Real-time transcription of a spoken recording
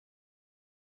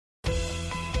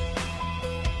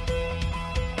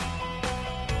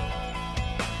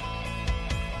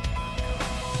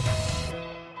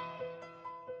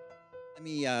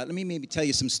me maybe tell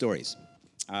you some stories.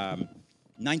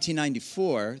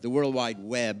 1994, the World Wide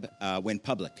Web went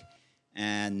public,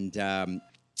 and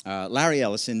Larry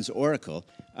Ellison's Oracle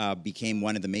became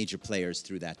one of the major players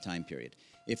through that time period.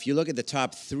 If you look at the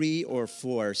top 3 or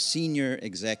 4 senior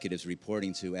executives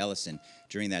reporting to Ellison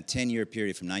during that 10-year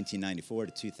period from 1994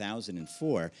 to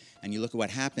 2004, and you look at what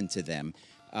happened to them,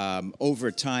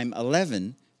 over time,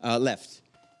 11 left.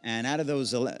 And out of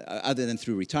those, other than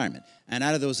through retirement, and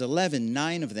out of those 11,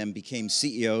 9 of them became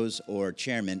CEOs or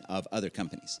chairmen of other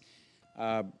companies.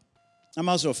 I'm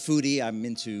also a foodie. I'm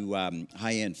into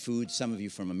high-end food. Some of you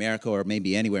from America or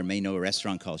maybe anywhere may know a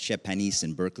restaurant called Chez Panisse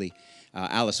in Berkeley.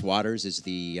 Alice Waters is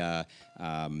the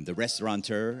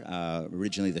restaurateur,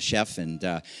 originally the chef.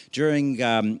 And during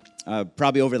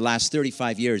probably over the last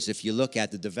 35 years, if you look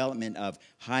at the development of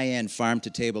high-end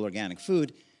farm-to-table organic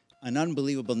food, an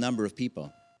unbelievable number of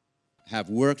people have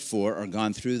worked for or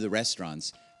gone through the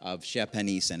restaurants of Chez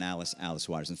Panisse and Alice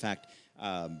Waters. In fact,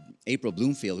 April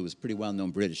Bloomfield, who was a pretty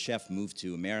well-known British chef, moved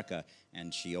to America,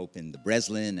 and she opened the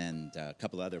Breslin and a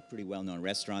couple other pretty well-known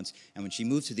restaurants. And when she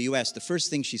moved to the U.S., the first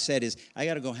thing she said is, I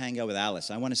got to go hang out with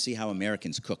Alice. I want to see how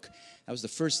Americans cook. That was the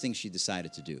first thing she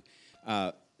decided to do.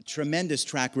 Tremendous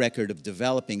track record of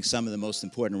developing some of the most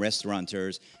important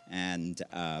restaurateurs and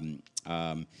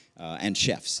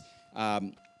chefs.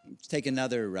 Let's take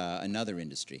another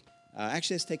industry.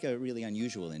 Actually, let's take a really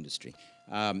unusual industry.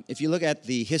 If you look at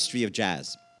the history of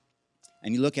jazz,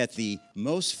 and you look at the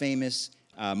most famous,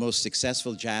 most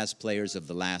successful jazz players of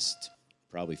the last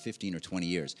probably 15 or 20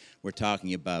 years, we're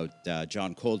talking about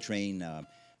John Coltrane,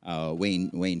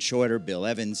 Wayne Shorter, Bill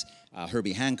Evans,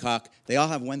 Herbie Hancock. They all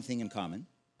have one thing in common,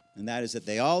 and that is that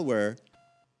they all were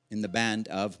in the band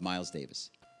of Miles Davis.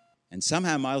 And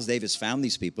somehow Miles Davis found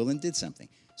these people and did something.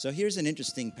 So here's an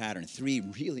interesting pattern, 3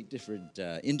 really different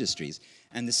industries,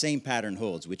 and the same pattern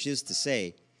holds, which is to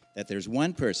say that there's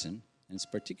one person, and it's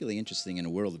particularly interesting in a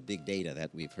world of big data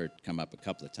that we've heard come up a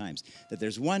couple of times, that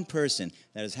there's one person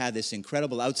that has had this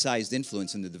incredible outsized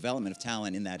influence in the development of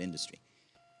talent in that industry.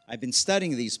 I've been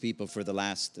studying these people for the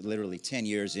last literally 10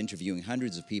 years, interviewing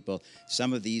hundreds of people,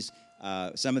 some of these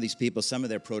people, some of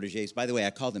their protégés. By the way,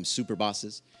 I call them super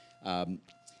bosses.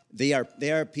 They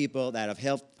are people that have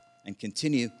helped and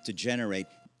continue to generate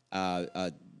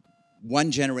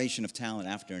one generation of talent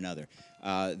after another.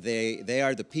 They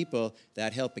are the people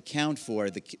that help account for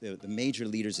the major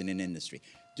leaders in an industry.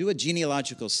 Do a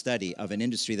genealogical study of an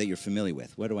industry that you're familiar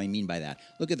with. What do I mean by that?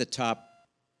 Look at the top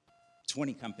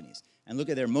 20 companies and look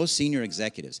at their most senior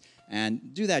executives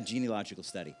and do that genealogical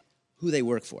study, who they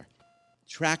work for.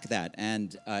 Track that,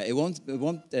 and it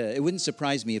wouldn't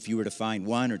surprise me if you were to find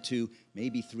 1 or 2,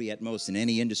 maybe 3 at most in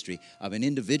any industry of an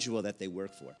individual that they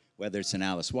work for, whether it's an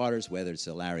Alice Waters, whether it's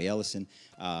a Larry Ellison.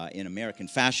 In American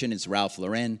fashion, it's Ralph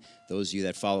Lauren. Those of you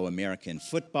that follow American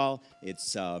football,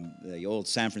 it's the old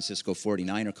San Francisco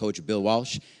 49er coach Bill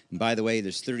Walsh. And by the way,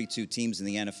 there's 32 teams in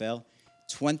the NFL.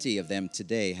 20 of them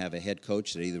today have a head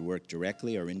coach that either worked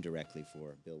directly or indirectly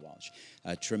for Bill Walsh.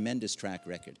 A tremendous track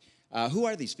record. Who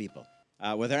are these people?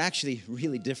 Well, they're actually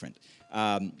really different.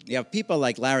 You have people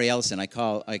like Larry Ellison. I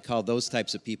call those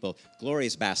types of people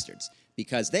glorious bastards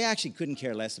because they actually couldn't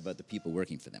care less about the people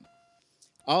working for them.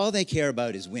 All they care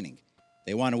about is winning.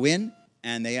 They want to win,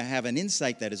 and they have an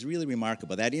insight that is really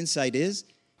remarkable. That insight is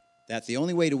that the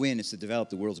only way to win is to develop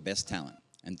the world's best talent.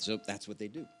 And so that's what they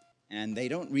do. And they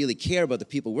don't really care about the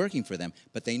people working for them,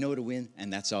 but they know to win,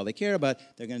 and that's all they care about.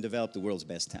 They're going to develop the world's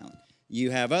best talent.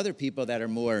 You have other people that are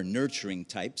more nurturing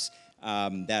types,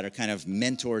 that are kind of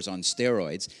mentors on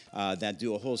steroids, that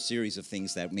do a whole series of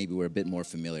things that maybe we're a bit more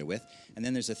familiar with. And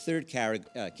then there's a third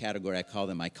category, I call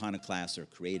them iconoclasts or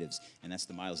creatives, and that's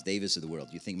the Miles Davis of the world.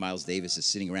 You think Miles Davis is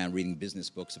sitting around reading business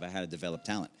books about how to develop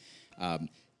talent.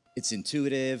 It's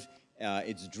intuitive.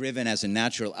 It's driven as a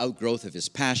natural outgrowth of his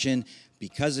passion.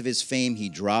 Because of his fame, he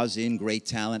draws in great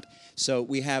talent. So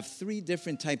we have 3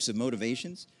 different types of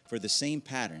motivations for the same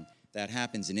pattern that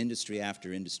happens in industry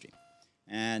after industry.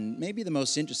 And maybe the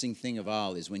most interesting thing of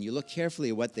all is when you look carefully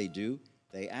at what they do,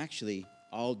 they actually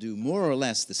all do more or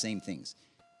less the same things.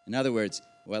 In other words,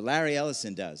 what Larry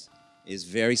Ellison does is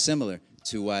very similar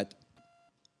to what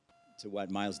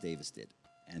Miles Davis did.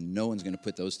 And no one's going to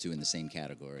put those 2 in the same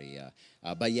category,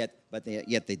 but yet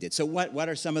they did. So what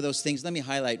are some of those things? Let me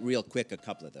highlight real quick a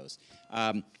couple of those.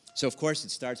 So of course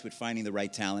it starts with finding the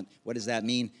right talent. What does that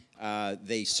mean?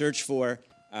 They search for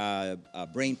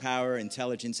brain power,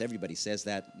 intelligence. Everybody says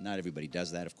that. Not everybody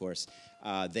does that, of course.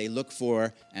 They look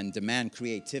for and demand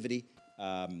creativity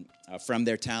from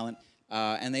their talent,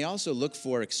 and they also look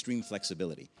for extreme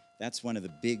flexibility. That's one of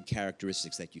the big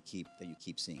characteristics that you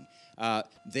keep seeing.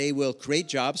 They will create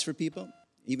jobs for people.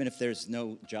 even if there's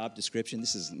no job description,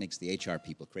 makes the HR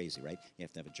people crazy, right? You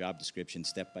have to have a job description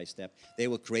step by step. They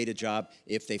will create a job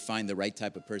if they find the right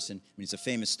type of person. I mean, it's a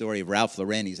famous story of Ralph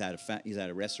Lauren. He's at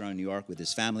a restaurant in New York with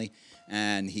his family,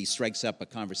 and he strikes up a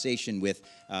conversation with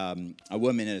a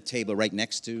woman at a table right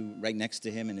next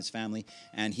to him and his family,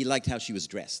 and he liked how she was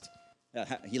dressed.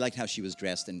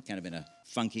 And kind of in a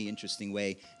funky, interesting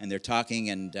way. And they're talking,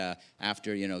 and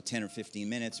after 10 or 15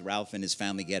 minutes, Ralph and his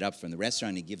family get up from the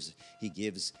restaurant. And he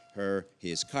gives her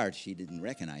his card. She didn't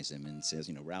recognize him, and says,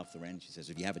 Ralph Lauren. She says,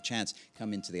 if you have a chance,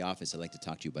 come into the office. I'd like to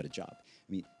talk to you about a job. I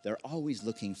mean, they're always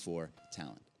looking for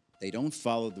talent. They don't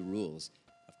follow the rules.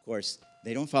 Of course,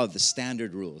 they don't follow the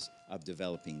standard rules of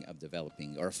developing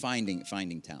or finding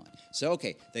talent. So,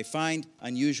 okay, they find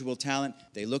unusual talent.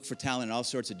 They look for talent in all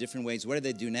sorts of different ways. What do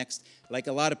they do next? Like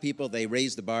a lot of people, they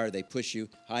raise the bar, they push you,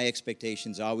 high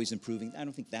expectations, always improving. I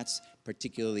don't think that's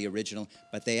particularly original,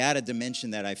 but they add a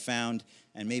dimension that I found,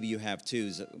 and maybe you have too,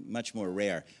 is much more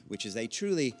rare, which is they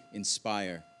truly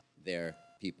inspire their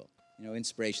people.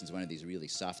 Inspiration is one of these really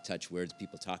soft-touch words.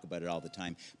 People talk about it all the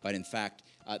time. But in fact,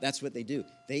 that's what they do.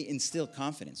 They instill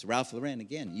confidence. Ralph Lauren,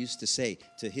 again, used to say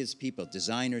to his people,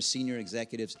 designers, senior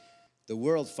executives, the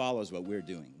world follows what we're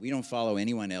doing. We don't follow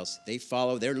anyone else.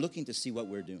 They're looking to see what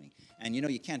we're doing. And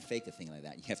you can't fake a thing like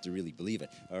that. You have to really believe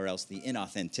it, or else the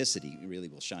inauthenticity really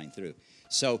will shine through.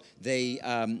 So they're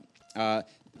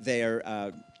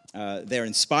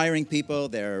inspiring people.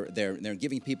 They're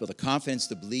giving people the confidence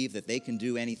to believe that they can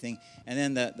do anything. And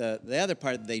then the other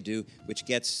part that they do, which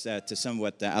gets to some of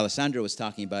what Alessandro was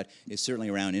talking about, is certainly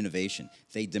around innovation.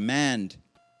 They demand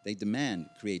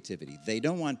creativity. They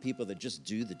don't want people that just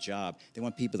do the job. They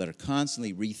want people that are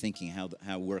constantly rethinking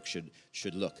how work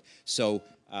should look. So,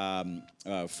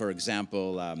 for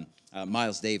example,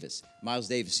 Miles Davis. Miles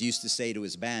Davis used to say to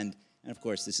his band, and of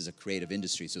course this is a creative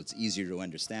industry, so it's easier to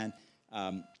understand,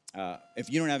 if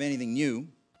you don't have anything new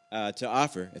to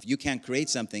offer, if you can't create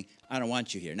something, I don't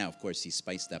want you here. Now, of course, he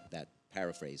spiced up that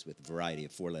paraphrase with a variety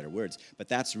of four-letter words, but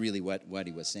that's really what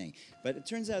he was saying. But it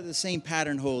turns out the same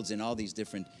pattern holds in all these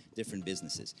different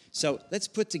businesses. So let's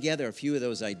put together a few of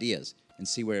those ideas and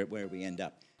see where we end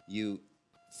up. You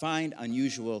find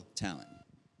unusual talent.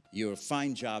 You'll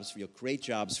find jobs, you'll create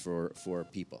jobs for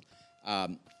people.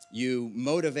 You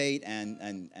motivate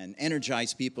and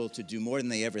energize people to do more than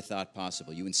they ever thought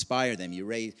possible. You inspire them.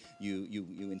 You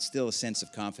instill a sense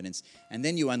of confidence, and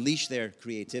then you unleash their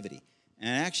creativity.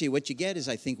 And actually, what you get is,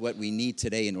 I think, what we need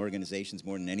today in organizations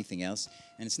more than anything else.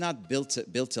 And it's not built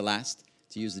to last,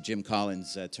 to use the Jim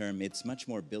Collins term. It's much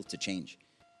more built to change.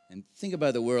 And think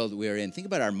about the world we're in. Think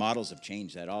about our models of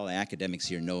change that all academics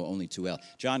here know only too well.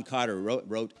 John Carter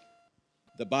wrote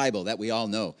the Bible that we all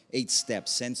know, 8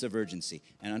 steps, sense of urgency.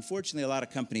 And unfortunately, a lot of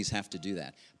companies have to do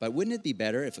that. But wouldn't it be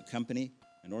better if an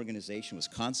organization was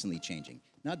constantly changing?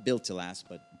 Not built to last,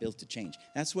 but built to change.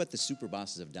 That's what the super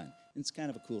bosses have done. And it's kind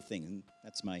of a cool thing. And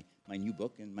that's my new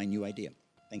book and my new idea.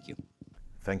 Thank you.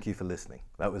 Thank you for listening.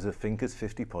 That was a Thinkers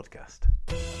 50 podcast.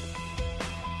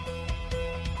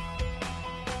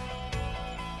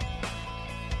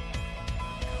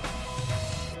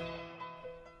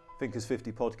 Thinkers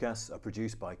 50 podcasts are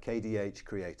produced by KDH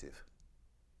Creative.